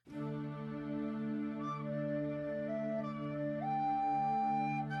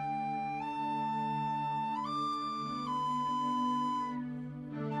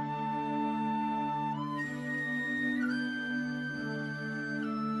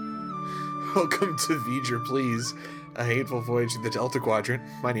Welcome to V'ger Please, a hateful voyage through the Delta Quadrant.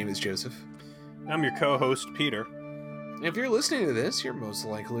 My name is Joseph. I'm your co-host, Peter. If you're listening to this, you're most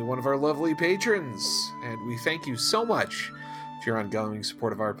likely one of our lovely patrons, and we thank you so much for your ongoing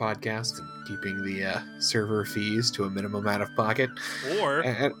support of our podcast and keeping the server fees to a minimum out of pocket. Or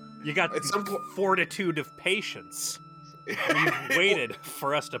And you got at some the fortitude of patience. You've waited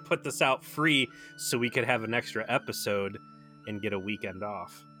for us to put this out free so we could have an extra episode and get a weekend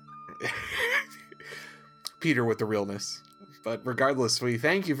off. Peter with the realness. But regardless, we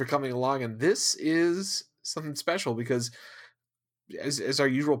thank you for coming along, and this is something special because as our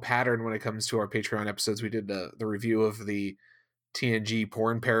usual pattern when it comes to our Patreon episodes, we did the review of the TNG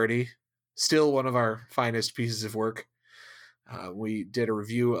porn parody. Still one of our finest pieces of work. We did a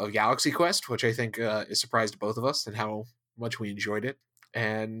review of Galaxy Quest, which I think is surprised both of us and how much we enjoyed it.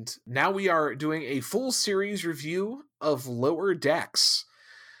 And now we are doing a full series review of Lower Decks.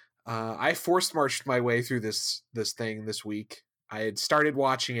 I forced marched my way through this thing this week. I had started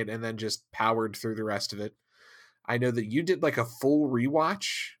watching it and then just powered through the rest of it. I know that you did like a full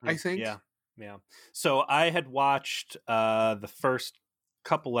rewatch, I think. Yeah. So I had watched the first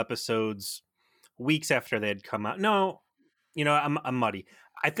couple episodes weeks after they had come out. No, I'm muddy.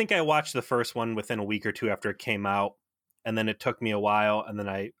 I think I watched the first one within a week or two after it came out, and then it took me a while, and then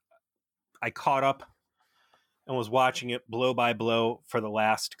I caught up and was watching it blow by blow for the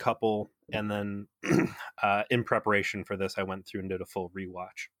last couple, and then in preparation for this, I went through and did a full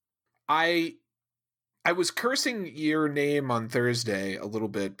rewatch. I was cursing your name on Thursday a little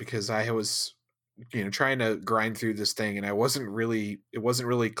bit because I was, trying to grind through this thing, and it wasn't really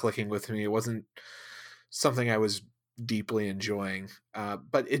clicking with me. It wasn't something I was deeply enjoying,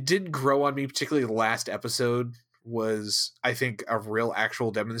 but it did grow on me. Particularly the last episode was, I think, a real actual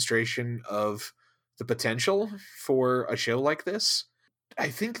demonstration of the potential for a show like this. I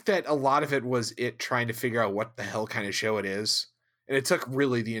think that a lot of it was it trying to figure out what the hell kind of show it is. And it took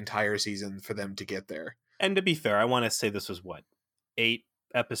really the entire season for them to get there. And to be fair, I want to say this was 8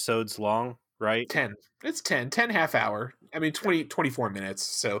 episodes long, right? 10. It's 10 half hour. I mean, 24 minutes.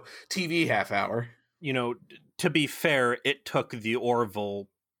 So TV half hour. To be fair, it took the Orville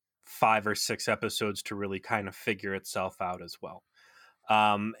 5 or 6 episodes to really kind of figure itself out as well.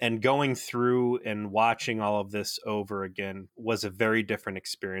 And going through and watching all of this over again was a very different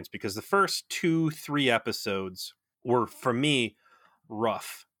experience because the first 2-3 episodes were, for me,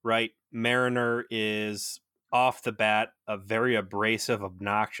 rough, right? Mariner is off the bat a very abrasive,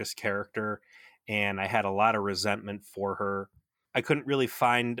 obnoxious character, and I had a lot of resentment for her. I couldn't really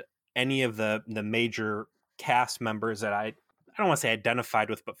find any of the major cast members that I don't want to say identified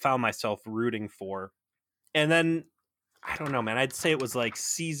with, but found myself rooting for. And then I don't know, man. I'd say it was like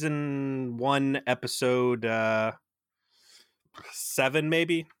season 1, episode 7,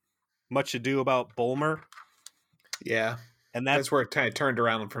 maybe. Much Ado About Bulmer. Yeah. And that's where it kind of turned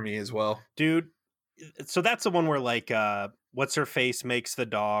around for me as well. Dude, so that's the one where, like, What's-Her-Face makes the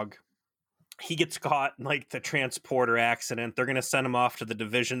dog. He gets caught in, like, the transporter accident. They're going to send him off to the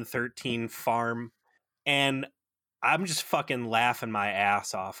Division 13 farm. And I'm just fucking laughing my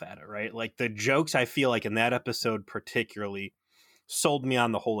ass off at it, right? Like, the jokes, I feel like in that episode particularly sold me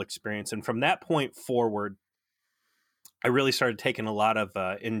on the whole experience. And from that point forward, I really started taking a lot of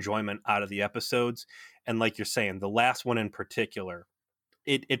enjoyment out of the episodes. And like you're saying, the last one in particular,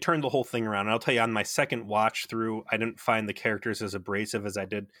 it turned the whole thing around. And I'll tell you, on my second watch through, I didn't find the characters as abrasive as I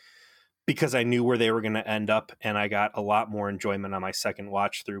did because I knew where they were going to end up. And I got a lot more enjoyment on my second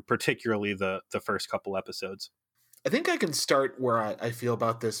watch through, particularly the first couple episodes. I think I can start where I feel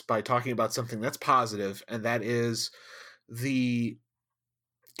about this by talking about something that's positive, and that is the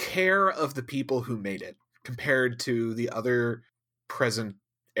care of the people who made it compared to the other present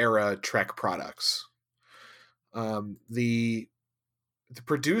era Trek products. The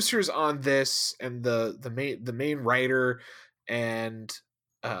producers on this and the main writer and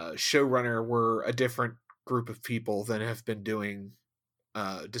showrunner were a different group of people than have been doing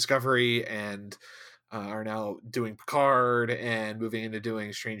Discovery and are now doing Picard and moving into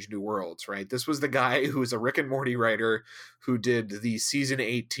doing Strange New Worlds, right? This was the guy who was a Rick and Morty writer who did the season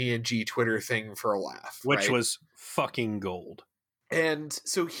 8 TNG Twitter thing for a laugh. Which was fucking gold. And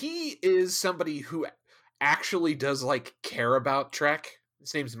so he is somebody who actually does like care about Trek.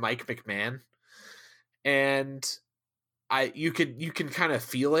 His name's Mike McMahon. And you can kind of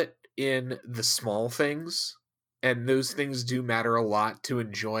feel it in the small things. And those things do matter a lot to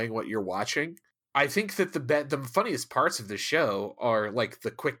enjoying what you're watching. I think that the funniest parts of the show are like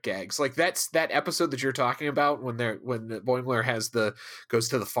the quick gags. Like that's that episode that you're talking about when the Boimler goes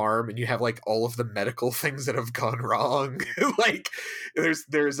to the farm and you have like all of the medical things that have gone wrong. Like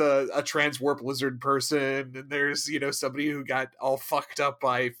there's a trans warp lizard person, and there's somebody who got all fucked up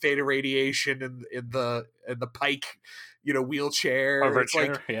by theta radiation in the Pike wheelchair. Over It's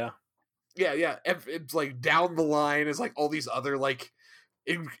like chair, yeah. yeah. It's like down the line is like all these other like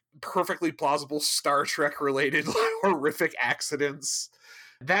perfectly plausible Star Trek related horrific accidents.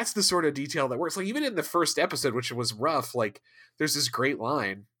 That's the sort of detail that works. Like even in the first episode, which was rough, like there's this great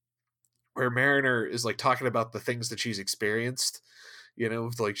line where Mariner is like talking about the things that she's experienced.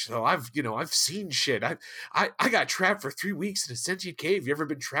 Like, so I've seen shit. I got trapped for 3 weeks in a sentient cave. You ever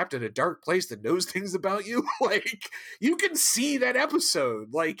been trapped in a dark place that knows things about you? Like you can see that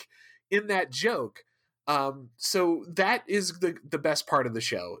episode, like in that joke. So that is the best part of the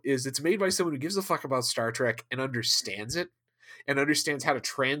show, is it's made by someone who gives a fuck about Star Trek and understands it and understands how to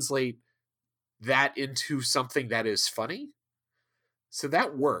translate that into something that is funny. So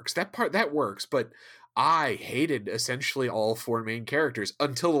that works. That works, but I hated essentially all 4 main characters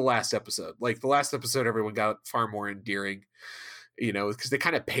until the last episode. Like the last episode, everyone got far more endearing, because they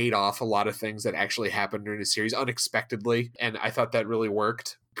kind of paid off a lot of things that actually happened during the series unexpectedly. And I thought that really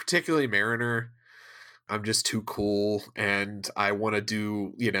worked, particularly Mariner. I'm just too cool and I want to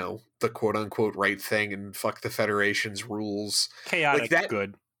do, the quote unquote right thing and fuck the Federation's rules. Chaotic, like that,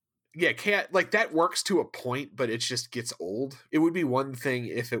 good. Yeah, like that works to a point, but it just gets old. It would be one thing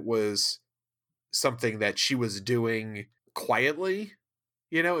if it was something that she was doing quietly,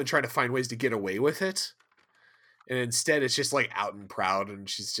 and trying to find ways to get away with it. And instead it's just like out and proud, and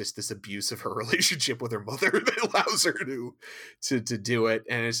she's just this abuse of her relationship with her mother that allows her to do it.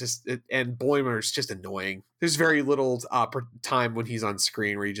 And it's just and Boimler's just annoying. There's very little time when he's on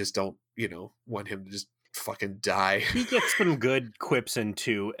screen where you just don't want him to just fucking die. He gets some good quips in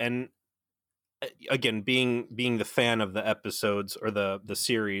too, and again, being the fan of the episodes or the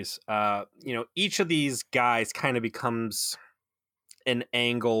series, each of these guys kind of becomes an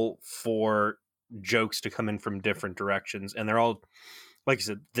angle for jokes to come in from different directions, and they're all, like I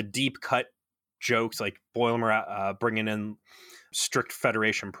said, the deep cut jokes, like Boimler bringing in strict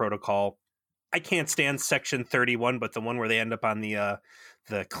Federation protocol. I can't stand Section 31, but the one where they end up on the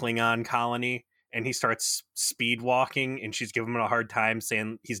Klingon colony and he starts speed walking and she's giving him a hard time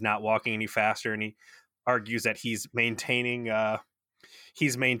saying he's not walking any faster, and he argues that he's maintaining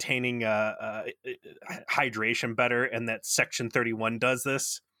hydration better and that Section 31 does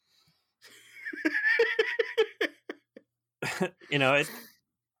this.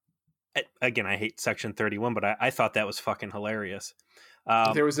 Again, I hate Section 31, but I thought that was fucking hilarious.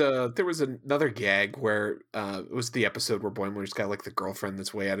 There was another gag where it was the episode where Boimler's got like the girlfriend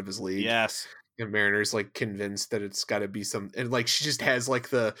that's way out of his league. Yes. And Mariner's like convinced that it's got to be and like she just has like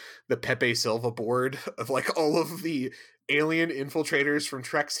the Pepe Silva board of like all of the alien infiltrators from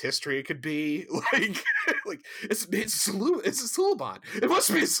Trek's history. It could be like it's a Suliban. It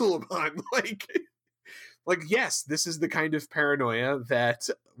must be a Suliban. Like yes, this is the kind of paranoia that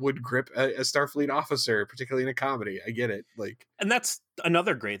would grip a Starfleet officer, particularly in a comedy. I get it. And that's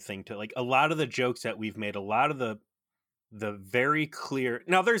another great thing too. Like a lot of the jokes that we've made, a lot of the very clear.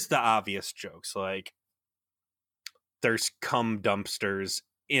 Now there's the obvious jokes, like there's cum dumpsters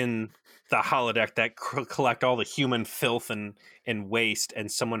in the holodeck that collect all the human filth and waste, and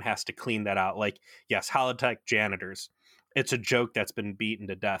someone has to clean that out. Like, yes, holodeck janitors. It's a joke that's been beaten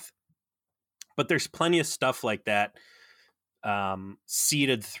to death. But there's plenty of stuff like that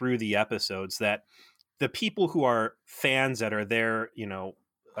seeded through the episodes that the people who are fans that are there,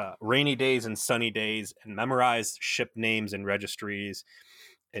 rainy days and sunny days, and memorize ship names and registries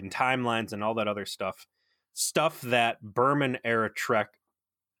and timelines and all that other stuff that Berman era Trek.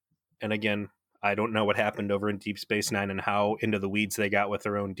 And again, I don't know what happened over in Deep Space Nine and how into the weeds they got with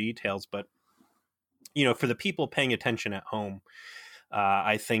their own details, but for the people paying attention at home,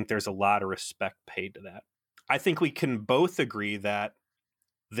 I think there's a lot of respect paid to that. I think we can both agree that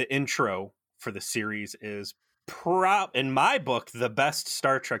the intro for the series is, in my book, the best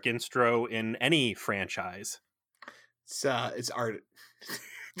Star Trek intro in any franchise. It's art.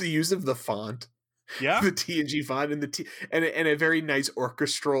 The use of the font, yeah, the TNG font, and and a very nice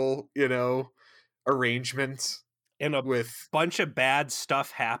orchestral, arrangement. And with bunch of bad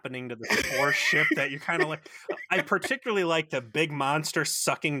stuff happening to the Spore ship that you're kind of like. I particularly like the big monster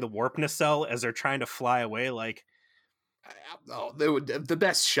sucking the warp nacelle as they're trying to fly away. Like, the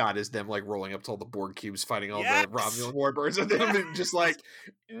best shot is them like rolling up to all the Borg cubes, fighting all the Romulan warbirds, and them and just like,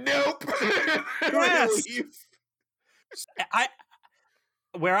 nope. Yes.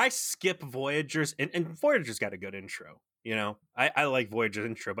 where I skip Voyager's, and Voyager's got a good intro. You know, I like Voyager's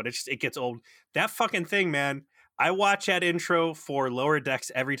intro, but it gets old. That fucking thing, man. I watch that intro for Lower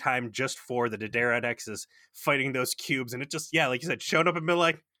Decks every time, just for the Didera X's fighting those cubes, and it just, yeah, like you said, showed up and been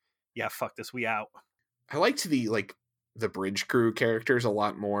like, yeah, fuck this, we out. I liked the bridge crew characters a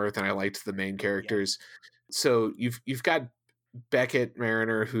lot more than I liked the main characters. Yeah. So you've got Beckett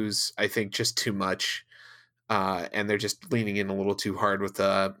Mariner, who's I think just too much, and they're just leaning in a little too hard with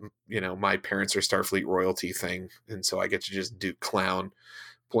the my parents are Starfleet royalty thing, and so I get to just do clown.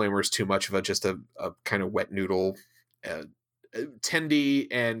 Blamer's too much of a kind of wet noodle. Tendi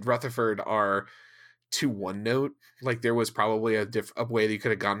and Rutherford are too one note. Like there was probably a way that you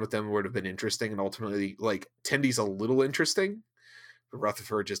could have gone with them would have been interesting, and ultimately like Tendi's a little interesting, but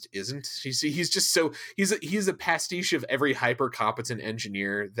Rutherford just isn't. He's just so he's a pastiche of every hyper competent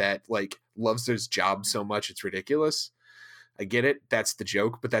engineer that like loves his job so much it's ridiculous. I get it, that's the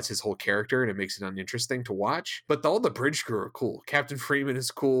joke, but that's his whole character, and it makes it uninteresting to watch. But all the bridge crew are cool. Captain Freeman is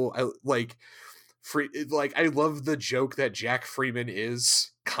cool. I love the joke that Jack Freeman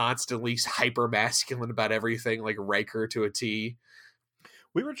is constantly hyper masculine about everything, like Riker to a T.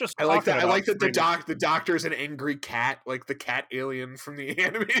 We were just I like that the doctor's an angry cat, like the cat alien from the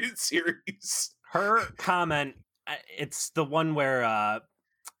animated series. Her comment, it's the one where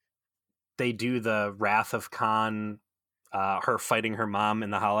they do the Wrath of Khan, her fighting her mom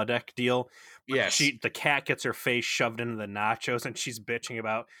in the holodeck deal. Yes. The cat gets her face shoved into the nachos, and she's bitching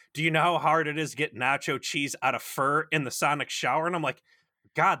about, do you know how hard it is to get nacho cheese out of fur in the sonic shower? And I'm like,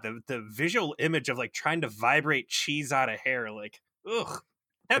 God, the visual image of like trying to vibrate cheese out of hair, like, ugh.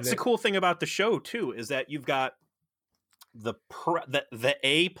 That's the cool thing about the show too, is that you've got the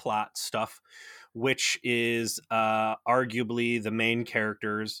A plot stuff, which is arguably the main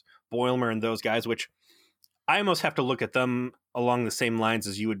characters, Boimler and those guys, which I almost have to look at them along the same lines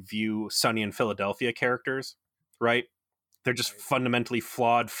as you would view Sunny and Philadelphia characters, right? They're just fundamentally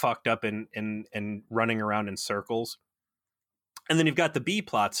flawed, fucked up, and running around in circles. And then you've got the B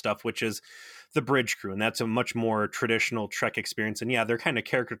plot stuff, which is the bridge crew, and that's a much more traditional Trek experience. And yeah, they're kind of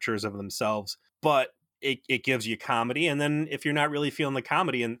caricatures of themselves, but it gives you comedy. And then if you're not really feeling the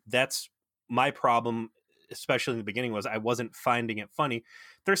comedy, and that's my problem, especially in the beginning, was I wasn't finding it funny.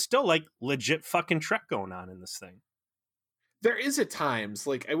 There's still like legit fucking Trek going on in this thing. There is at times,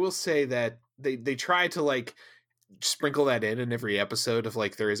 like I will say that they try to like sprinkle that in every episode of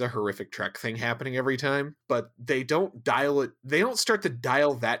like there is a horrific Trek thing happening every time, but they don't start to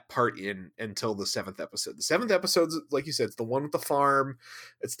dial that part in until the 7th episode. The 7th episode, like you said, it's the one with the farm.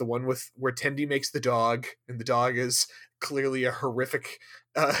 It's the one with where Tendi makes the dog, and the dog is clearly a horrific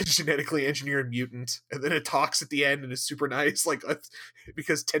genetically engineered mutant, and then it talks at the end and is super nice, like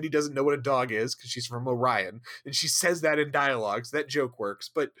because Tendi doesn't know what a dog is because she's from Orion, and she says that in dialogue, so that joke works.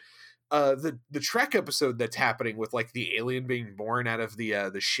 But the Trek episode that's happening with like the alien being born out of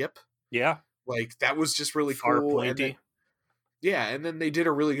the ship, yeah, like that was just really cool. And then they did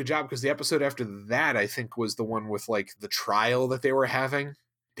a really good job, because the episode after that I think was the one with like the trial that they were having.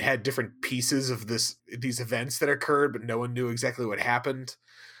 It had different pieces of these events that occurred, but no one knew exactly what happened.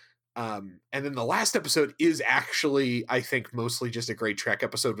 And then the last episode is actually, I think, mostly just a great Trek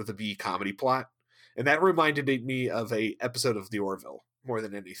episode with a B comedy plot, and that reminded me of a episode of The Orville more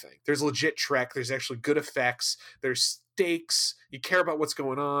than anything. There's legit Trek. There's actually good effects. There's stakes. You care about what's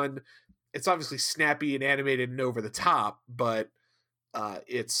going on. It's obviously snappy and animated and over the top, but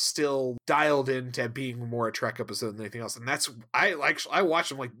it's still dialed into being more a Trek episode than anything else. And that's, I watch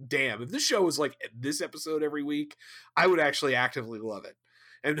them like, damn, if this show was like this episode every week, I would actually actively love it.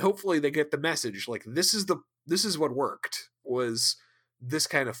 And hopefully they get the message. Like this is what worked, was this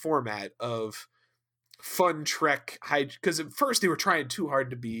kind of format of fun Trek because at first they were trying too hard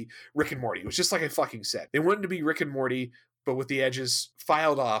to be Rick and Morty. It was just like I fucking said. They wanted to be Rick and Morty, but with the edges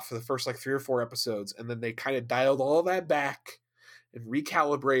filed off for the first like 3 or 4 episodes, and then they kind of dialed all that back and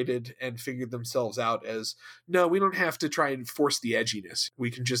recalibrated and figured themselves out as, no, we don't have to try and force the edginess.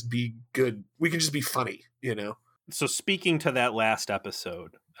 We can just be good. We can just be funny, you know? So speaking to that last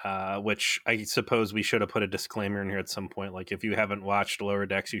episode, which I suppose we should have put a disclaimer in here at some point, like if you haven't watched Lower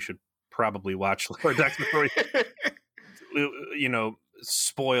Decks, you should probably watch Lower Decks before you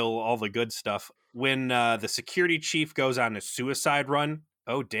spoil all the good stuff. When the security chief goes on a suicide run,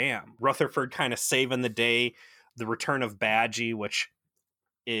 oh damn, Rutherford kind of saving the day. The return of Badgie, which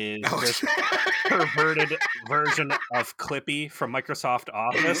is this perverted version of Clippy from Microsoft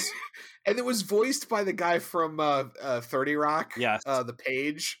Office. And it was voiced by the guy from 30 Rock. Yes. The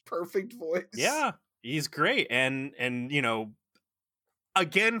Page. Perfect voice. Yeah, he's great. And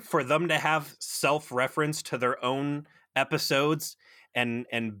again, for them to have self-reference to their own episodes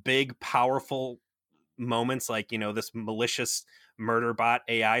and big powerful moments like, you know, this malicious murder bot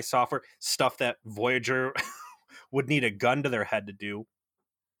AI software, stuff that Voyager would need a gun to their head to do.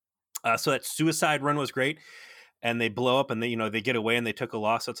 So that suicide run was great, and they blow up and they, you know, they get away and they took a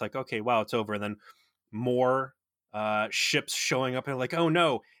loss. So it's like, okay, wow, it's over. And then more ships showing up and like, oh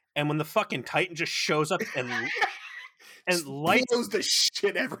no. And when the fucking Titan just shows up and lights blows the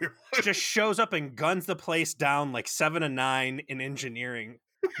shit everywhere, just shows up and guns the place down like 7-9 in engineering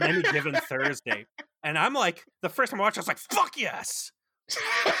on any given Thursday. And I'm like, the first time I watched, I was like, fuck yes.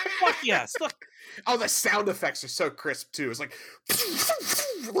 Fuck yes. Look. Oh, the sound effects are so crisp too. It's like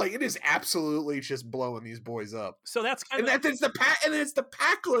it is absolutely just blowing these boys up. So that's kind and of it's the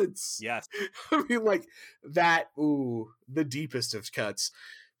Packlets. Yes. I mean, like that. Ooh, the deepest of cuts.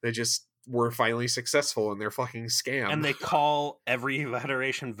 They just were finally successful in their fucking scam, and they call every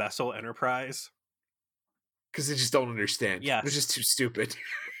Federation vessel Enterprise because they just don't understand. Yeah, they're just too stupid.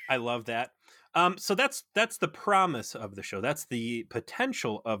 I love that. So that's the promise of the show. That's the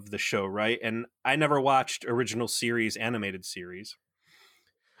potential of the show, right? And I never watched original series, animated series.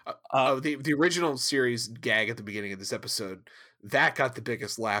 The original series gag at the beginning of this episode, that got the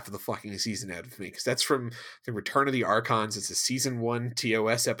biggest laugh of the fucking season out of me, because that's from the Return of the Archons. It's a season 1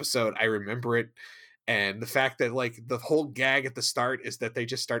 TOS episode. I remember it. And the fact that like the whole gag at the start is that they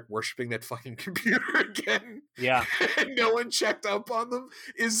just start worshiping that fucking computer again. Yeah. And no one checked up on them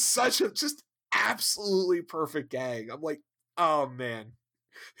is such a just absolutely perfect gag. I'm like, oh man,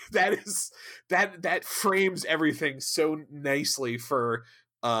 that frames everything so nicely for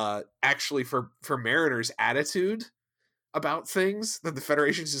actually for Mariner's attitude about things, that the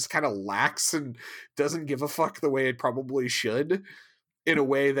Federation just kind of lax and doesn't give a fuck the way it probably should, in a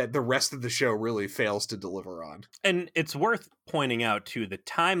way that the rest of the show really fails to deliver on. And it's worth pointing out too, the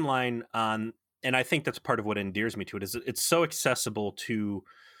timeline on, and I think that's part of what endears me to it, is it's so accessible to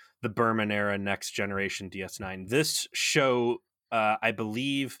the Berman era, Next Generation, DS9. This show, I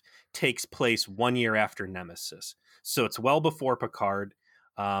believe, takes place 1 year after Nemesis, so it's well before Picard.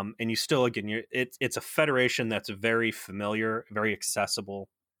 And you still, again, it's a Federation that's very familiar, very accessible.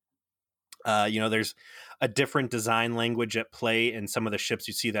 You know, there's a different design language at play in some of the ships.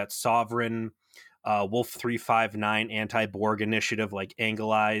 You see that Sovereign, Wolf 359 anti-Borg initiative, like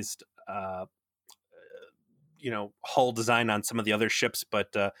anglized, you know, hull design on some of the other ships,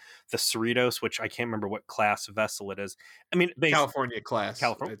 but the Cerritos, which I can't remember what class vessel it is. I mean, California class,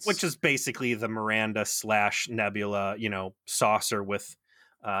 which is basically the Miranda / Nebula, you know, saucer with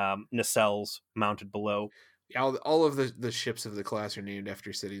nacelles mounted below. All of the ships of the class are named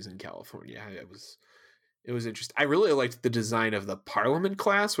after cities in California. It was interesting. I really liked the design of the Parliament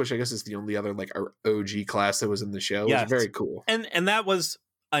class, which I guess is the only other like OG class that was in the show. Yes. It was very cool. And that was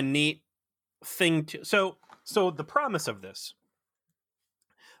a neat thing to, so the promise of this,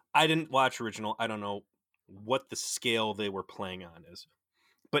 I didn't watch original. I don't know what the scale they were playing on is,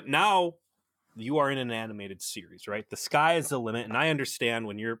 but now you are in an animated series, right? The sky is the limit. And I understand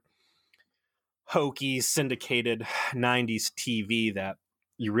when you're hokey, syndicated 90s TV that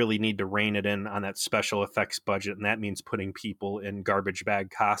you really need to rein it in on that special effects budget. And that means putting people in garbage bag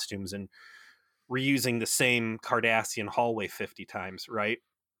costumes and reusing the same Cardassian hallway 50 times, right?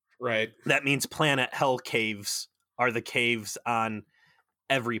 Right. That means Planet Hell caves are the caves on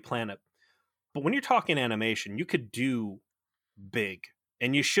every planet. But when you're talking animation, you could do big,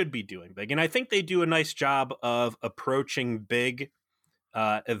 and you should be doing big. And I think they do a nice job of approaching big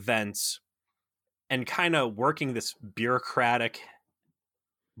events and kind of working this bureaucratic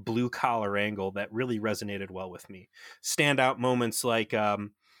blue collar angle that really resonated well with me. Standout moments like, you know,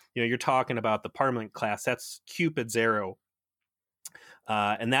 you're talking about the Parliament class. That's Cupid's arrow.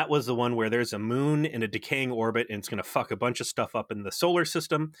 And that was the one where there's a moon in a decaying orbit and it's going to fuck a bunch of stuff up in the solar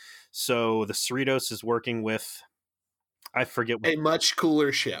system. So the Cerritos is working with, I forget what, a much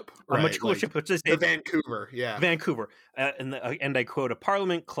cooler ship, right? A much cooler ship, which is the Vancouver, Vancouver, and I quote, a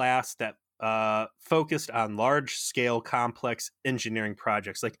Parliament class that focused on large scale, complex engineering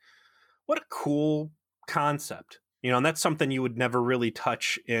projects. Like, what a cool concept, you know. And that's something you would never really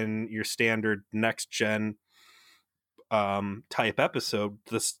touch in your standard next gen type episode.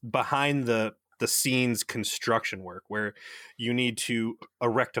 This behind the scenes construction work where you need to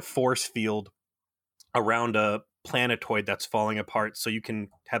erect a force field around a planetoid that's falling apart so you can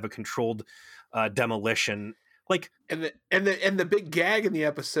have a controlled demolition. Like, and the big gag in the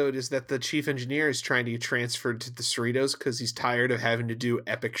episode is that the chief engineer is trying to get transferred to the Cerritos because he's tired of having to do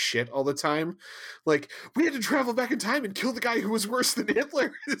epic shit all the time. Like, we had to travel back in time and kill the guy who was worse than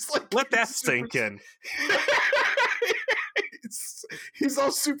Hitler. It's like, let that sink in. He's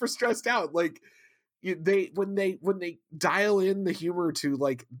all super stressed out. Like, they when they dial in the humor to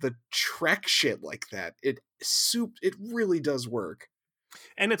like the Trek shit like that, it really does work.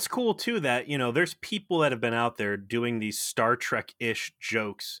 And it's cool too that, there's people that have been out there doing these Star Trek-ish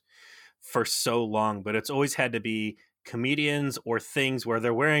jokes for so long, but it's always had to be comedians or things where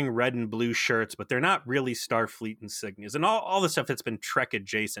they're wearing red and blue shirts, but they're not really Starfleet insignias and all the stuff that's been Trek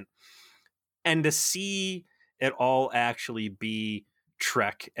adjacent. And to see it all actually be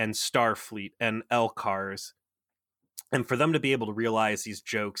Trek and Starfleet and LCARS, and for them to be able to realize these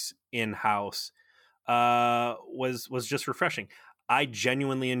jokes in house was just refreshing. I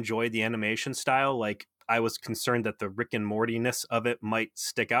genuinely enjoyed the animation style. Like, I was concerned that the Rick and Morty-ness of it might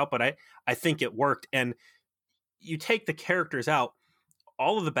stick out, but I think it worked. And you take the characters out,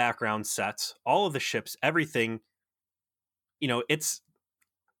 all of the background sets, all of the ships, everything, it's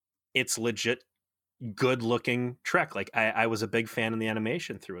legit good looking Trek. Like, I was a big fan of the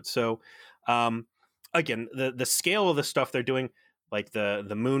animation through it. So again, the scale of the stuff they're doing, like the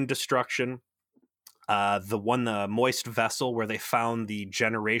moon destruction, the moist vessel where they found the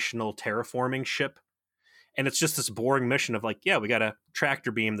generational terraforming ship, and it's just this boring mission of like, yeah, we gotta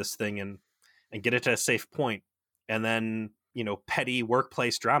tractor beam this thing and get it to a safe point, and then petty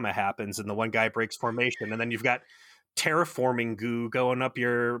workplace drama happens and the one guy breaks formation, and then you've got terraforming goo going up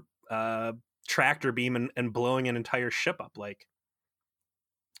your tractor beam and blowing an entire ship up. Like,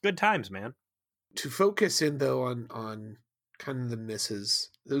 good times, man. To focus in though on kind of the misses,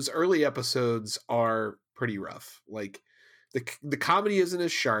 those early episodes are pretty rough. Like, the comedy isn't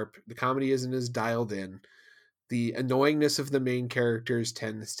as sharp, the comedy isn't as dialed in, the annoyingness of the main characters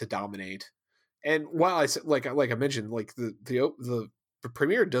tends to dominate. And while I like I mentioned, like the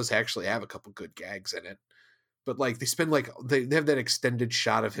premiere does actually have a couple good gags in it, but like they spend like they have that extended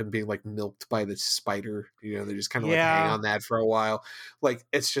shot of him being like milked by the spider. They just kind of like hang on that for a while. Like,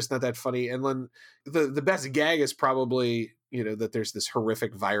 it's just not that funny. And then the best gag is probably that there's this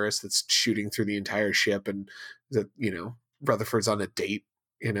horrific virus that's shooting through the entire ship, and that Rutherford's on a date,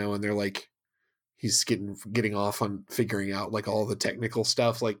 and they're like, he's getting off on figuring out like all the technical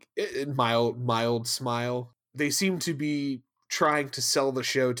stuff, like mild smile. They seem to be trying to sell the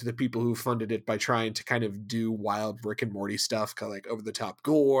show to the people who funded it by trying to kind of do wild Rick and Morty stuff, kind of like over the top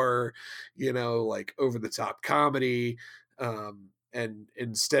gore, like over the top comedy. And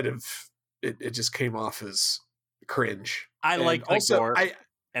instead of it just came off as cringe. I like the also gore,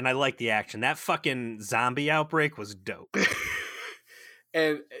 and I like the action. That fucking zombie outbreak was dope.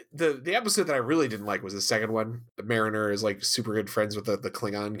 And the episode that I really didn't like was the second one. The Mariner is like super good friends with the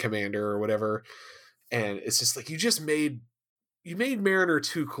Klingon commander or whatever. And it's just like, you made Mariner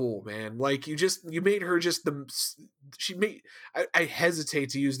too cool, man. Like, you made her just I hesitate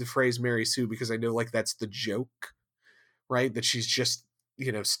to use the phrase Mary Sue because I know like that's the joke, right? That she's just,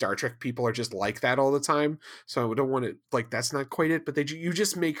 Star Trek people are just like that all the time. So I don't want to, like, that's not quite it, but you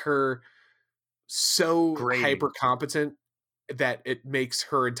just make her so hyper competent that it makes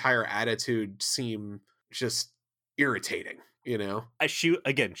her entire attitude seem just irritating,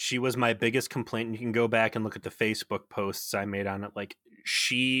 She was my biggest complaint, and you can go back and look at the Facebook posts I made on it. Like,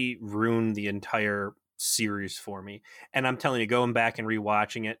 she ruined the entire series for me. And I'm telling you, going back and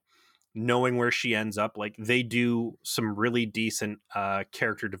rewatching it, knowing where she ends up, like, they do some really decent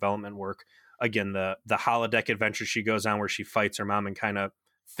character development work. Again, the holodeck adventure she goes on where she fights her mom and kind of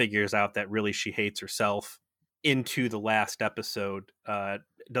figures out that really she hates herself into the last episode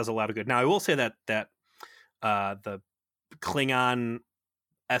does a lot of good. Now, I will say that the Klingon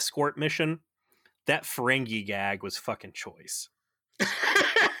escort mission, that Ferengi gag was fucking choice.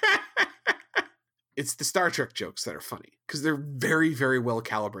 It's the Star Trek jokes that are funny because they're very, very well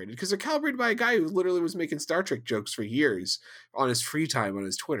calibrated, because they're calibrated by a guy who literally was making Star Trek jokes for years on his free time on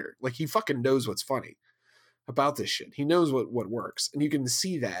his Twitter. Like, he fucking knows what's funny about this shit. He knows what works, and you can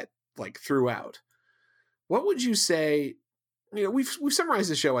see that like throughout. What would you say? We've summarized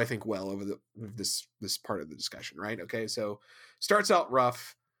the show, I think, well over this part of the discussion, right? Okay, so starts out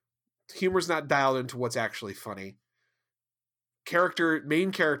rough. Humor's not dialed into what's actually funny.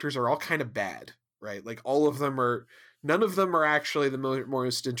 Main characters are all kind of bad, right? Like, none of them are actually the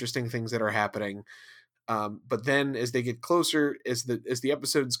most interesting things that are happening. But then as they get closer, as the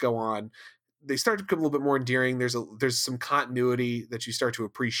episodes go on, they start to become a little bit more endearing. There's some continuity that you start to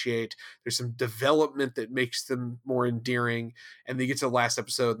appreciate. There's some development that makes them more endearing. And they get to the last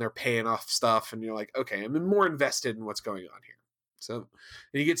episode and they're paying off stuff, and you're like, okay, I'm more invested in what's going on here. So, and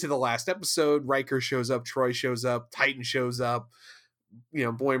you get to the last episode, Riker shows up, Troy shows up, Titan shows up.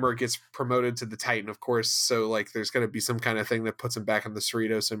 Boimler gets promoted to the Titan, of course. So like, there's going to be some kind of thing that puts him back on the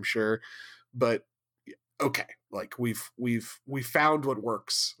Cerritos, I'm sure. But okay, like we found what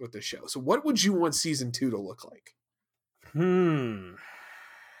works with the show. So what would you want season 2 to look like?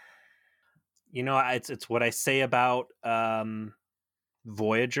 It's what I say about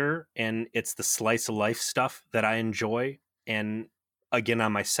Voyager, and it's the slice of life stuff that I enjoy. And again,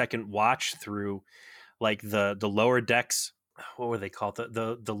 on my second watch through, like the lower decks, what were they called?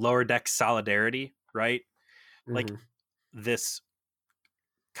 The lower deck solidarity, right? Like this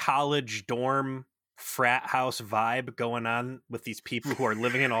college dorm frat house vibe going on with these people who are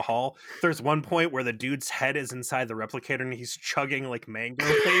living in a hall. There's one point where the dude's head is inside the replicator and he's chugging like mango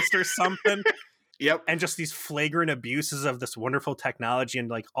paste or something. Yep. And just these flagrant abuses of this wonderful technology and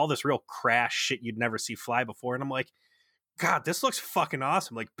like all this real crash shit you'd never see fly before. And I'm like, God, this looks fucking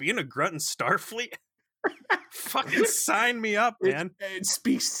awesome. Like being a grunt in Starfleet. Fucking sign me up, man. It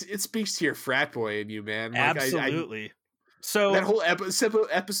speaks to your frat boy in you, man. Like, absolutely. So that whole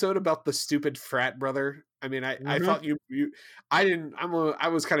episode about the stupid frat brother. I mean, I thought I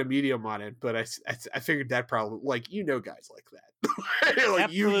was kind of medium on it, but I figured that probably, like, guys like that. Like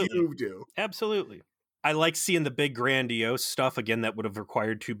absolutely. you do. Absolutely. I like seeing the big grandiose stuff again that would have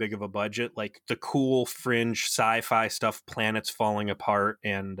required too big of a budget, like the cool fringe sci-fi stuff, planets falling apart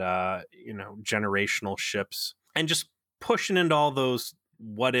and generational ships, and just pushing into all those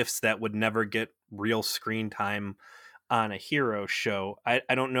what ifs that would never get real screen time on a hero show. I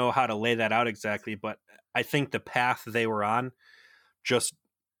don't know how to lay that out exactly, but I think the path they were on, just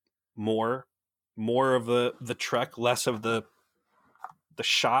more of the trek, less of the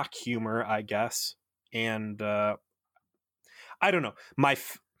shock humor, I guess. And I don't know.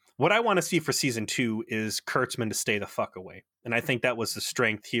 What I want to see for season 2 is Kurtzman to stay the fuck away. And I think that was the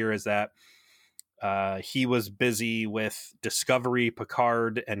strength here, is that he was busy with Discovery,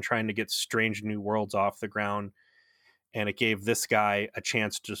 Picard, and trying to get Strange New Worlds off the ground. And it gave this guy a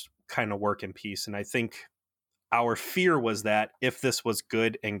chance to just kind of work in peace. And I think our fear was that if this was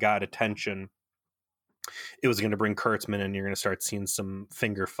good and got attention, it was going to bring Kurtzman and you're going to start seeing some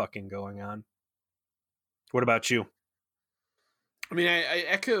finger fucking going on. What about you? I mean, I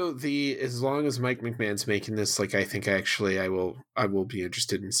echo as long as Mike McMahon's making this, like, I think actually I will be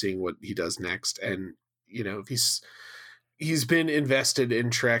interested in seeing what he does next. And, if he's been invested in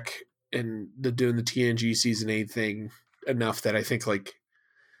Trek and doing the TNG season 8 thing enough that I think, like,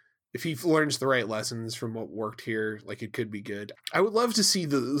 if he learns the right lessons from what worked here, like, it could be good. I would love to see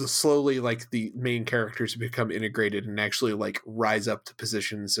the slowly, like, the main characters become integrated and actually, like, rise up to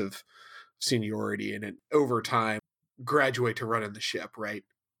positions of seniority and over time graduate to running the ship, right?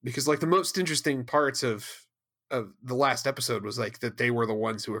 Because, like, the most interesting parts of the last episode was, like, that they were the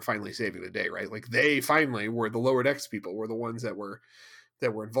ones who were finally saving the day, right? Like, they finally were the lower decks people, were the ones that were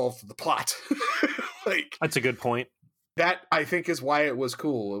involved in the plot. Like, that's a good point. That, I think, is why it was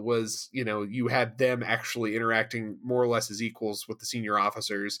cool. It was, you had them actually interacting more or less as equals with the senior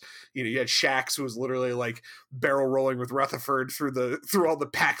officers. You had Shax, who was literally, like, barrel rolling with Rutherford through all the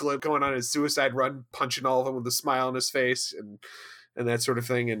Packlet, going on his suicide run, punching all of them with a smile on his face and that sort of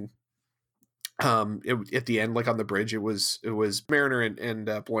thing. And at the end, like on the bridge, it was Mariner and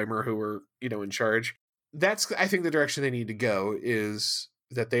Bloimer who were, in charge. That's, I think, the direction they need to go, is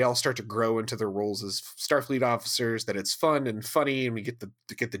that they all start to grow into their roles as Starfleet officers, that it's fun and funny and we get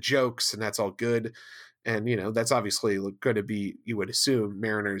the jokes, and that's all good. And, that's obviously going to be, you would assume,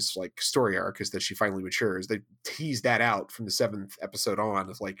 Mariner's, like, story arc is that she finally matures. They teased that out from the 7th episode on,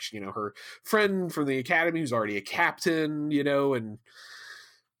 of, like, her friend from the academy who's already a captain, and,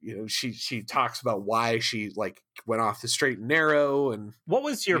 she talks about why she, like, went off the straight and narrow. And what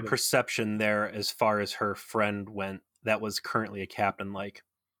was your perception there as far as her friend went that was currently a captain? Like,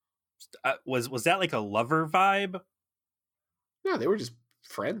 was that like a lover vibe? No, they were just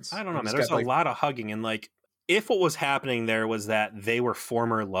friends. I don't know, man. There's a lot of hugging, and, like, if what was happening there was that they were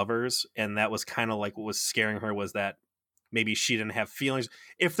former lovers, and that was kind of like what was scaring her, was that maybe she didn't have feelings.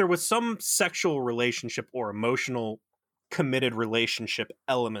 If there was some sexual relationship or emotional committed relationship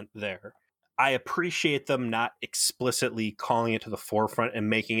element there, I appreciate them not explicitly calling it to the forefront and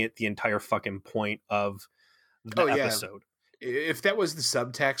making it the entire fucking point of the episode. If that was the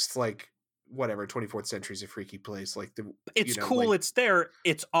subtext, like, whatever, 24th century is a freaky place, like, it's cool, like, it's there,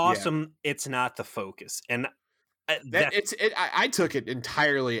 it's awesome. Yeah. It's not the focus. And I took it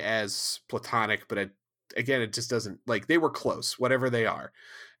entirely as platonic, but it just doesn't, like, they were close, whatever they are.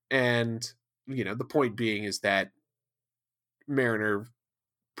 And, the point being is that Mariner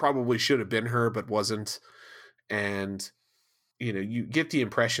probably should have been her, but wasn't. And, you get the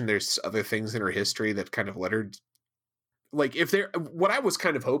impression there's other things in her history that kind of led her, like, what I was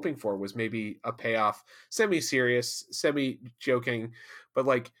kind of hoping for was maybe a payoff, semi-serious, semi-joking, but,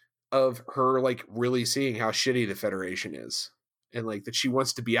 like, of her like really seeing how shitty the Federation is, and like that she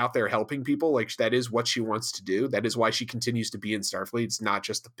wants to be out there helping people. Like that is what she wants to do. That is why she continues to be in Starfleet. It's not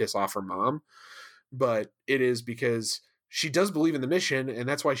just to piss off her mom, but it is because she does believe in the mission, and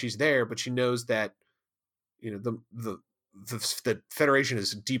that's why she's there. But she knows that, you know, the Federation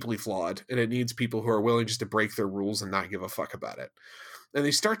is deeply flawed, and it needs people who are willing just to break their rules and not give a fuck about it. And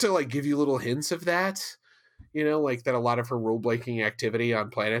they start to like give you little hints of that, you know, like that a lot of her rule breaking activity on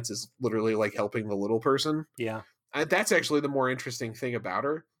planets is literally like helping the little person. Yeah. That's actually the more interesting thing about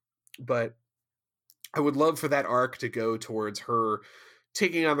her. But I would love for that arc to go towards her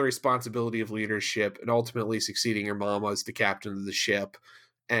taking on the responsibility of leadership and ultimately succeeding her mom as the captain of the ship,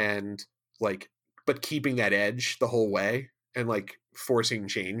 and like, but keeping that edge the whole way and like forcing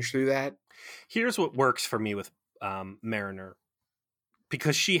change through that. Here's what works for me with Mariner,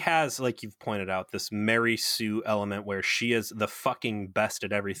 because she has, like you've pointed out, this Mary Sue element where she is the fucking best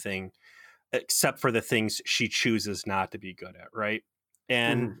at everything except for the things she chooses not to be good at, right?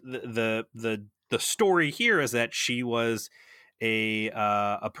 And the story here is that she was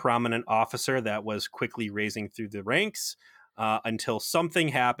a prominent officer that was quickly raising through the ranks until something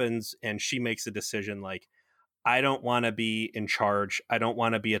happens and she makes a decision like, I don't want to be in charge. I don't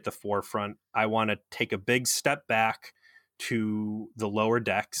want to be at the forefront. I want to take a big step back to the lower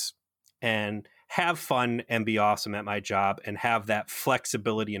decks and have fun and be awesome at my job and have that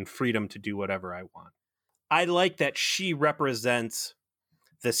flexibility and freedom to do whatever I want. I like that she represents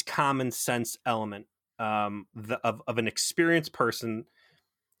this common sense element of an experienced person,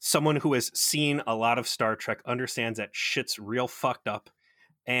 someone who has seen a lot of Star Trek, understands that shit's real fucked up,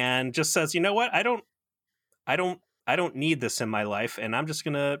 and just says, you know what, I don't need this in my life, and I'm just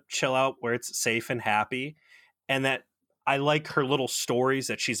gonna chill out where it's safe and happy. And that I like her little stories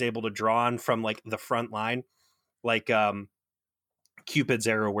that she's able to draw on from like the front line, like Cupid's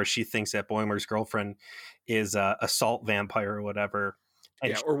arrow, where she thinks that Boimler's girlfriend is a salt vampire or whatever.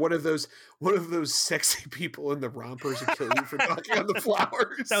 And yeah, or one of those sexy people in the rompers who kill you for knocking on the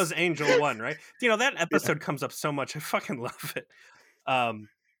flowers. That was Angel 1, right? You know, that episode comes up so much. I fucking love it. And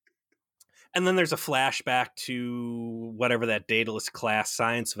then there's a flashback to whatever that Daedalus class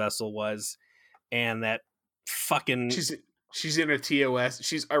science vessel was, and that fucking she's in a TOS.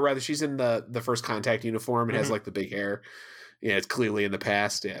 She's in the first contact uniform and has like the big hair. Yeah, it's clearly in the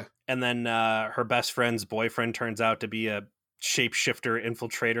past. Yeah. And then her best friend's boyfriend turns out to be a shapeshifter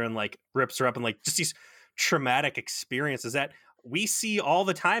infiltrator and like rips her up, and like just these traumatic experiences that we see all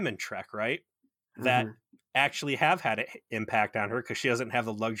the time in Trek, right? That actually have had an impact on her because she doesn't have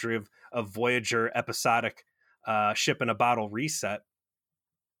the luxury of Voyager episodic ship in a bottle reset.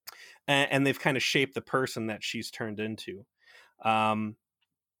 And they've kind of shaped the person that she's turned into. I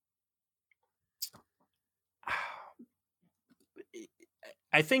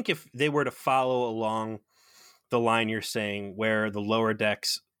think if they were to follow along the line you're saying, where the lower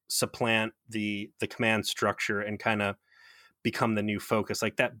decks supplant the command structure and kind of become the new focus,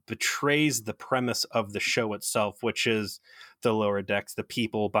 like that betrays the premise of the show itself, which is the lower decks, the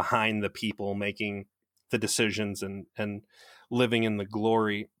people behind the people making the decisions and living in the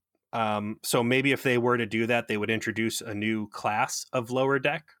glory. So maybe if they were to do that, they would introduce a new class of lower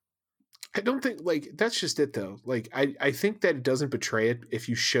deck. I don't think, like, that's just it though. Like, I think that it doesn't betray it if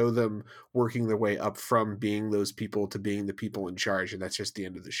you show them working their way up from being those people to being the people in charge, and that's just the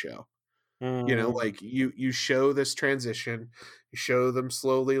end of the show. You know, like you show this transition, you show them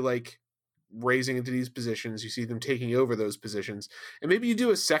slowly like raising into these positions, you see them taking over those positions, and maybe you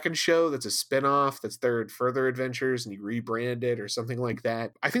do a second show that's a spin-off, that's their further adventures, and you rebrand it or something like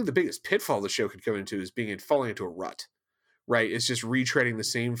that. I think the biggest pitfall the show could go into is falling into a rut. Right? It's just retreading the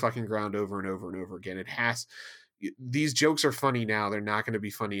same fucking ground over and over and over again. These jokes are funny now. They're not going to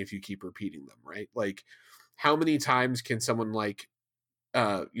be funny if you keep repeating them, right? Like, how many times can someone like,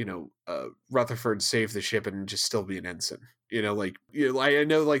 Rutherford save the ship and just still be an ensign? You know, like, I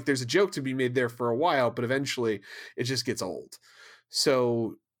know like there's a joke to be made there for a while, but eventually it just gets old.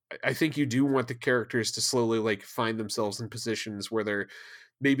 So I think you do want the characters to slowly like find themselves in positions where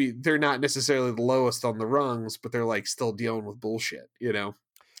maybe they're not necessarily the lowest on the rungs, but they're like still dealing with bullshit, you know?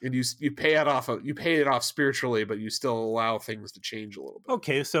 And you pay it off spiritually, but you still allow things to change a little bit.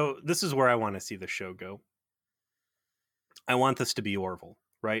 Okay, so this is where I want to see the show go. I want this to be Orville,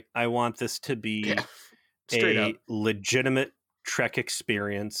 right? I want this to be a legitimate Trek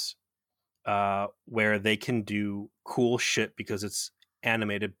experience where they can do cool shit because it's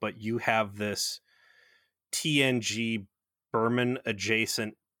animated, but you have this TNG Berman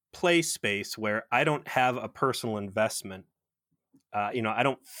adjacent play space where I don't have a personal investment. I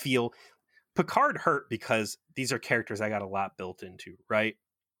don't feel Picard hurt because these are characters I got a lot built into, right?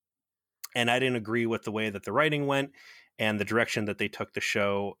 and I didn't agree with the way that the writing went and the direction that they took the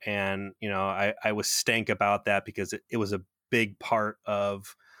show. And, I was stank about that because it was a big part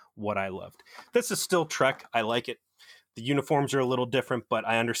of what I loved. This is still Trek. I like it. The uniforms are a little different, but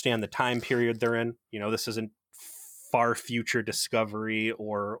I understand the time period they're in. This isn't far future Discovery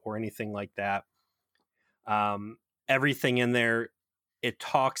or anything like that. Everything in there, it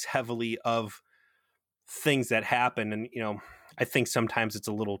talks heavily of things that happen. And, I think sometimes it's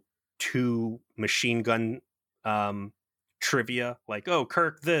a little too machine gun trivia, like, oh,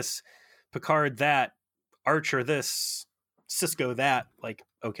 Kirk this, Picard that, Archer this, Cisco that. Like,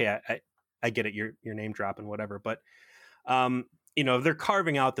 okay, I get it, your name dropping, whatever, but they're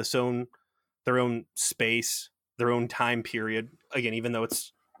carving out their own space, their own time period, again, even though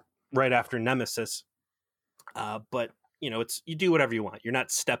it's right after Nemesis, but it's, you do whatever you want, you're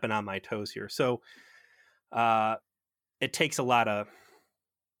not stepping on my toes here. So it takes a lot of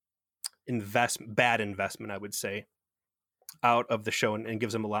bad investment, I would say, out of the show, and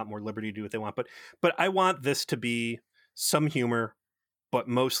gives them a lot more liberty to do what they want. But I want this to be some humor, but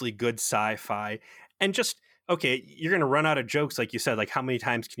mostly good sci-fi. And just, okay, you're going to run out of jokes, like you said. Like, how many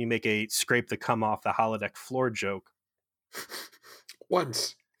times can you make a scrape the cum off the holodeck floor joke?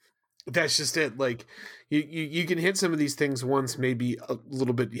 Once. That's just it. Like, you can hit some of these things once, maybe a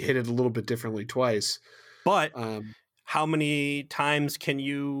little bit, hit it a little bit differently twice. But how many times can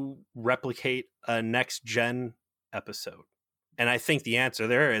you replicate a next gen episode? And I think the answer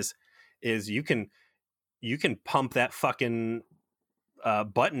there is you can pump that fucking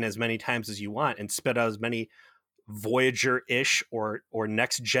button as many times as you want and spit out as many Voyager-ish or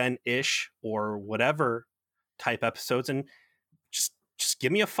next gen-ish or whatever type episodes, and just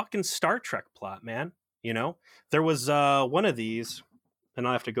give me a fucking Star Trek plot, man. There was one of these, and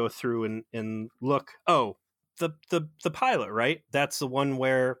I'll have to go through and look. Oh, the pilot, right? That's the one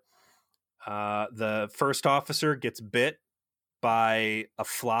where the first officer gets bit by a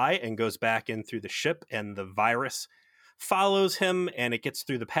fly and goes back in through the ship, and the virus follows him, and it gets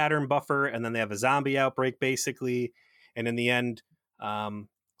through the pattern buffer, and then they have a zombie outbreak, basically. And in the end, some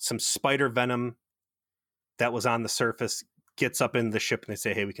spider venom that was on the surface gets up in the ship, and they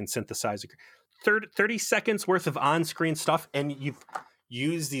say, hey, we can synthesize 30 seconds worth of on-screen stuff, and you've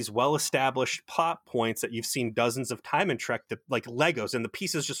used these well-established plot points that you've seen dozens of times in Trek, like Legos, and the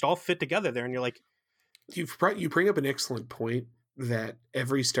pieces just all fit together there, and you're like... You bring up an excellent point, that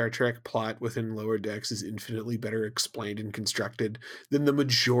every Star Trek plot within Lower Decks is infinitely better explained and constructed than the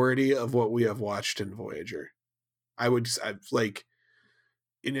majority of what we have watched in Voyager. I've like,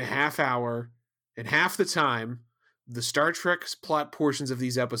 in a half hour, and half the time, the Star Trek's plot portions of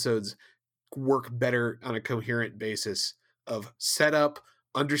these episodes work better on a coherent basis of setup,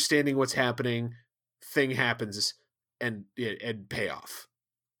 understanding what's happening, thing happens, and payoff.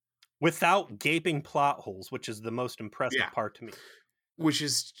 Without gaping plot holes, which is the most impressive part to me. Which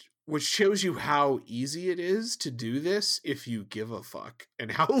shows you how easy it is to do this if you give a fuck,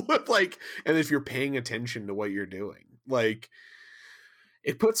 and how and if you're paying attention to what you're doing. Like,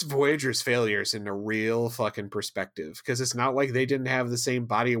 it puts Voyager's failures in a real fucking perspective, because it's not like they didn't have the same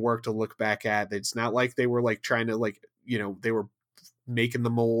body of work to look back at. It's not like they were like trying to they were making the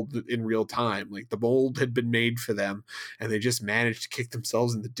mold in real time. Like, the mold had been made for them, and they just managed to kick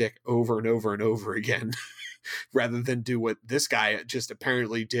themselves in the dick over and over and over again rather than do what this guy just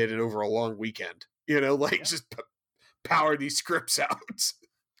apparently did over a long weekend, just power these scripts out.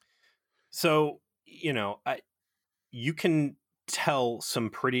 So, you can tell some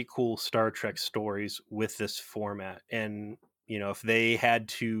pretty cool Star Trek stories with this format. And, if they had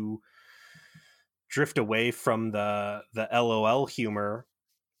to drift away from the LOL humor,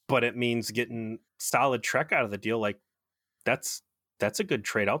 but it means getting solid Trek out of the deal, like, that's a good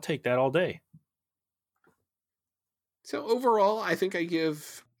trade. I'll take that all day. So overall, I think I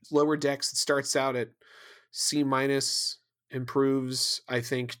give Lower Decks, it starts out at C-, improves, I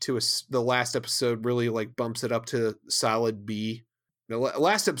think, to the last episode really bumps it up to solid B. The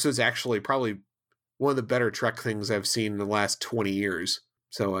last episode is actually probably one of the better Trek things I've seen in the last 20 years.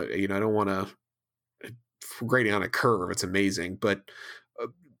 So, I don't want to grading on a curve. It's amazing, but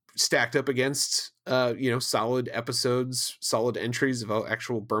stacked up against, solid episodes, solid entries of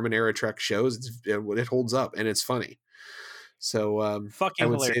actual Berman era Trek shows, it holds up, and it's funny. So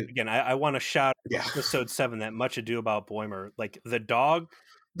fucking hilarious. Again, I want to shout episode 7, that Much Ado About Boimler. Like, the dog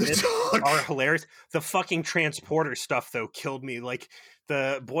are hilarious. The fucking transporter stuff though killed me. Like,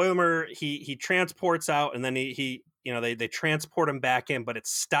 the Boimler, he transports out, and then he they transport him back in, but it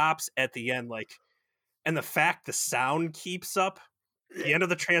stops at the end. Like, and the fact the sound keeps up the end of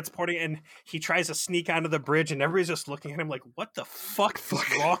the transporting, and he tries to sneak onto the bridge, and everybody's just looking at him like, what the fuck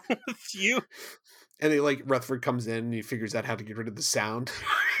is wrong with you? And they like Rutherford comes in and he figures out how to get rid of the sound.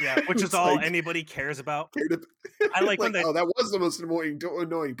 Yeah, which is all anybody cares about. I like when that was the most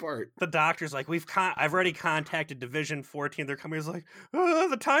annoying part. The doctor's like, I've already contacted Division 14. They're coming. He's like,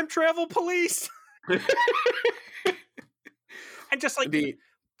 the time travel police. And just like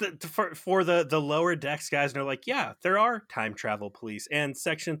for the lower decks guys, and they're like, yeah, there are time travel police and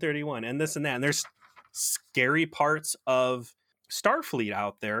Section 31 and this and that. And there's scary parts of Starfleet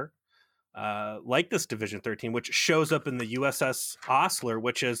out there, like this Division 13, which shows up in the USS Osler,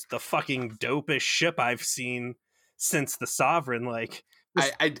 which is the fucking dopest ship I've seen since the Sovereign. Like,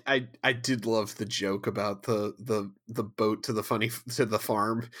 I did love the joke about the boat to the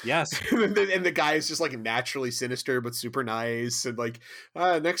farm. Yes. And the guy is just like naturally sinister but super nice, and like,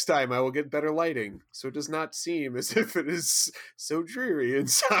 next time I will get better lighting so it does not seem as if it is so dreary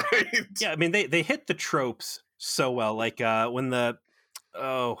inside. Yeah, I mean they hit the tropes so well. Like when what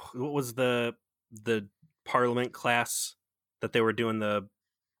was the Parliament class that they were doing the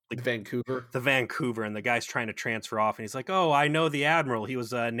Vancouver, and the guy's trying to transfer off, and he's like, oh, I know the Admiral, he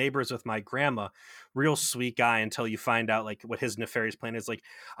was neighbors with my grandma, real sweet guy, until you find out like what his nefarious plan is. Like,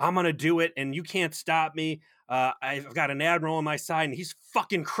 I'm gonna do it and you can't stop me, I've got an Admiral on my side and he's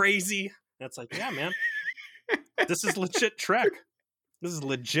fucking crazy. And it's like, yeah, man, this is legit Trek. This is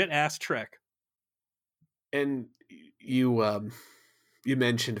legit ass Trek. And you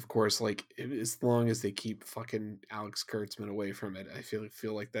mentioned, of course, like, as long as they keep fucking Alex Kurtzman away from it, I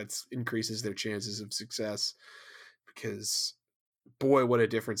feel like that's increases their chances of success, because boy, what a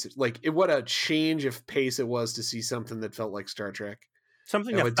difference. What a change of pace it was to see something that felt like Star Trek.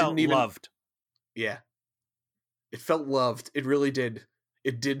 Something that felt loved. Yeah. It felt loved. It really did.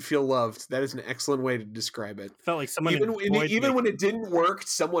 It did feel loved. That is an excellent way to describe it. Felt like someone even when it didn't work,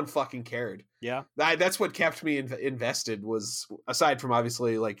 someone fucking cared. Yeah, that's what kept me invested. Was, aside from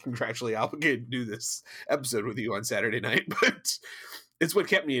obviously like contractually obligated to do this episode with you on Saturday night, but it's what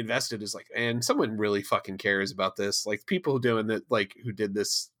kept me invested. Is like, and someone really fucking cares about this. Like, people doing that, like, who did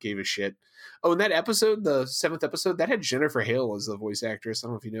this, gave a shit. Oh, and that episode, the 7th episode, that had Jennifer Hale as the voice actress. I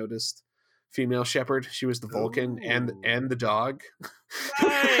don't know if you noticed. Female shepherd. She was the Vulcan. Ooh. and the dog.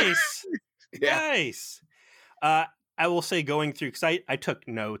 Nice. Yeah. Nice. I will say, going through, because I took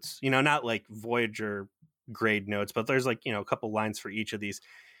notes, not like Voyager grade notes, but there's like, a couple lines for each of these.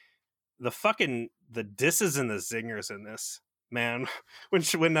 The disses and the zingers in this, man.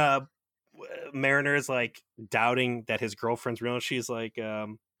 When Mariner is like doubting that his girlfriend's real, she's like,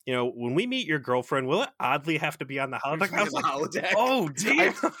 when we meet your girlfriend, will it oddly have to be on the holodeck? I was like, holodeck. Oh,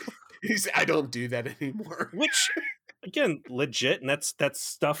 damn. I don't do that anymore. Which, again, legit, and that's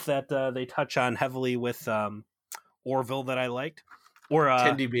stuff that they touch on heavily with Orville that I liked. Or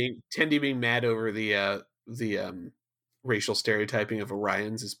Tendi being mad over the racial stereotyping of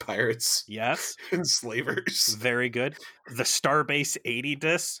Orions as pirates. Yes. And slavers. Very good. The Starbase 80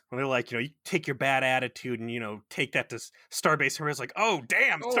 diss, when they're like, you take your bad attitude and, take that to Starbase. Everybody's like, oh,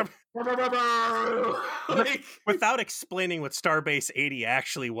 damn. Like, without explaining what Starbase 80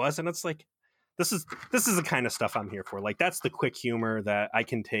 actually was. And it's like, this is the kind of stuff I'm here for. Like, that's the quick humor that I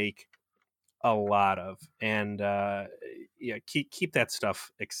can take a lot of. And keep that stuff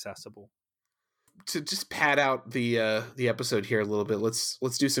accessible. To just pad out the episode here a little bit,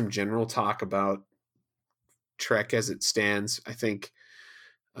 let's do some general talk about Trek as it stands. I think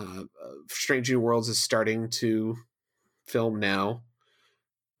Strange New Worlds is starting to film now.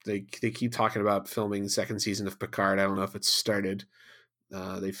 They keep talking about filming the 2nd season of Picard. I don't know if it's started.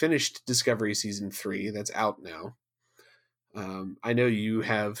 They finished Discovery season 3. That's out now. I know you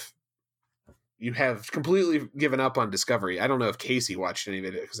have completely given up on Discovery. I don't know if Casey watched any of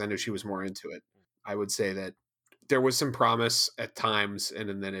it, because I know she was more into it. I would say that there was some promise at times,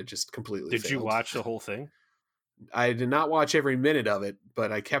 and then it just completely failed. Did you watch the whole thing? I did not watch every minute of it,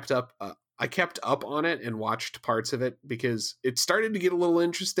 but I kept up on it and watched parts of it, because it started to get a little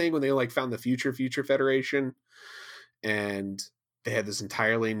interesting when they like found the future Federation, and they had this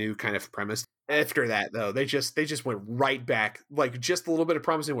entirely new kind of premise. After that, though, they just went right back, like just a little bit of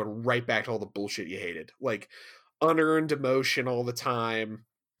promise, and went right back to all the bullshit you hated, like unearned emotion all the time.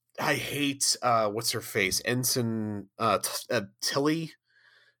 I hate what's her face, Ensign Tilly.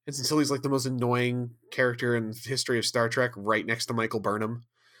 Ensign Tilly's like the most annoying character in the history of Star Trek, right next to Michael Burnham.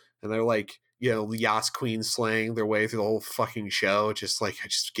 And they're like, Yas Queen slaying their way through the whole fucking show. Just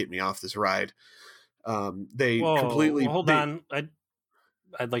get me off this ride. Hold on.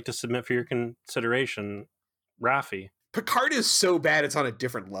 I'd like to submit for your consideration, Raffi. Picard is so bad it's on a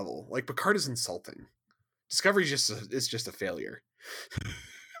different level. Like, Picard is insulting Discovery is just a failure.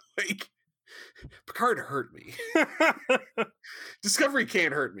 Like, Picard hurt me. Discovery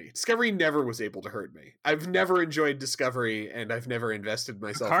can't hurt me. Discovery never was able to hurt me. I've never enjoyed Discovery, and I've never invested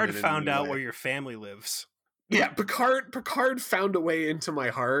myself. Picard found out where your family lives. Yeah, Picard found a way into my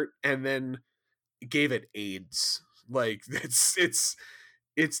heart, and then gave it AIDS. Like, it's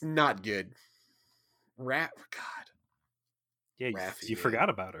not good. God. Yeah, Raffi, you forgot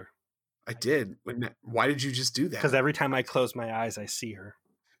about her. I did. Why did you just do that? Because every time I close my eyes, I see her.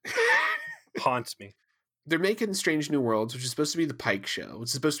 Haunts me. They're making Strange New Worlds, which is supposed to be the Pike show.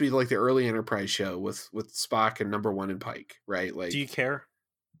 It's supposed to be like the early Enterprise show with Spock and Number One and Pike, right? Like, do you care?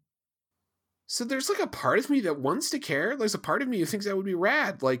 So there's like a part of me that wants to care. There's a part of me who thinks that would be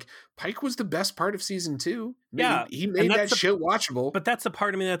rad. Like, Pike was the best part of season 2. Yeah, he made that shit watchable. But that's the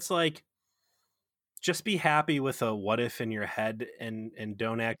part of me that's like, just be happy with a what if in your head and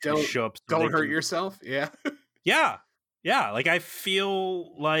don't actually show up. So don't hurt yourself. Yeah. Yeah. Like, I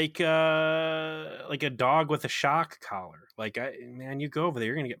feel like a dog with a shock collar. Like, you go over there,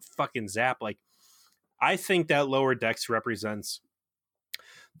 you're gonna get fucking zapped. Like, I think that Lower Decks represents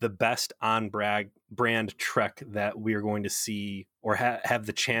the best on brand Trek that we are going to see or have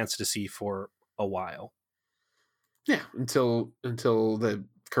the chance to see for a while. Yeah, until the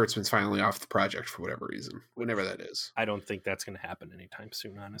Kurtzman's finally off the project for whatever reason, whenever that is. I don't think that's going to happen anytime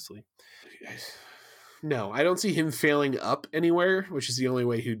soon, honestly. No, I don't see him failing up anywhere, which is the only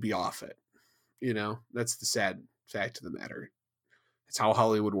way he'd be off it. You know, that's the sad fact of the matter. That's how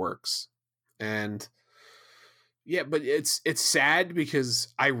Hollywood works. And yeah, but it's sad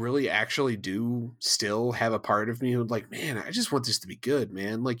because I really actually do still have a part of me who's like, man, I just want this to be good,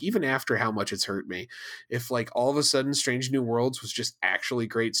 man. Like, even after how much it's hurt me, if like all of a sudden Strange New Worlds was just actually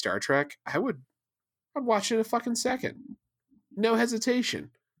great Star Trek, I'd watch it in a fucking second. No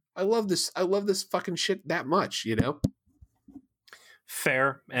hesitation. I love this fucking shit that much, you know?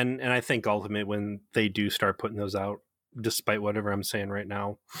 Fair. And I think ultimately when they do start putting those out, despite whatever I'm saying right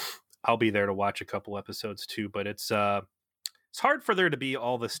now, I'll be there to watch a couple episodes too, but it's hard for there to be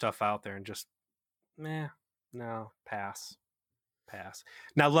all this stuff out there and just pass.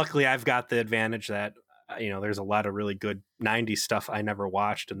 Now, luckily, I've got the advantage that there's a lot of really good 90s stuff I never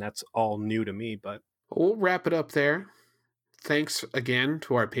watched, and that's all new to me. But we'll wrap it up there. Thanks again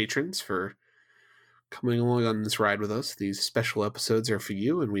to our patrons for coming along on this ride with us. These special episodes are for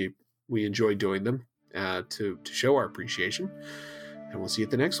you, and we enjoy doing them to show our appreciation. And we'll see you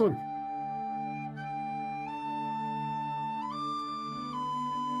at the next one.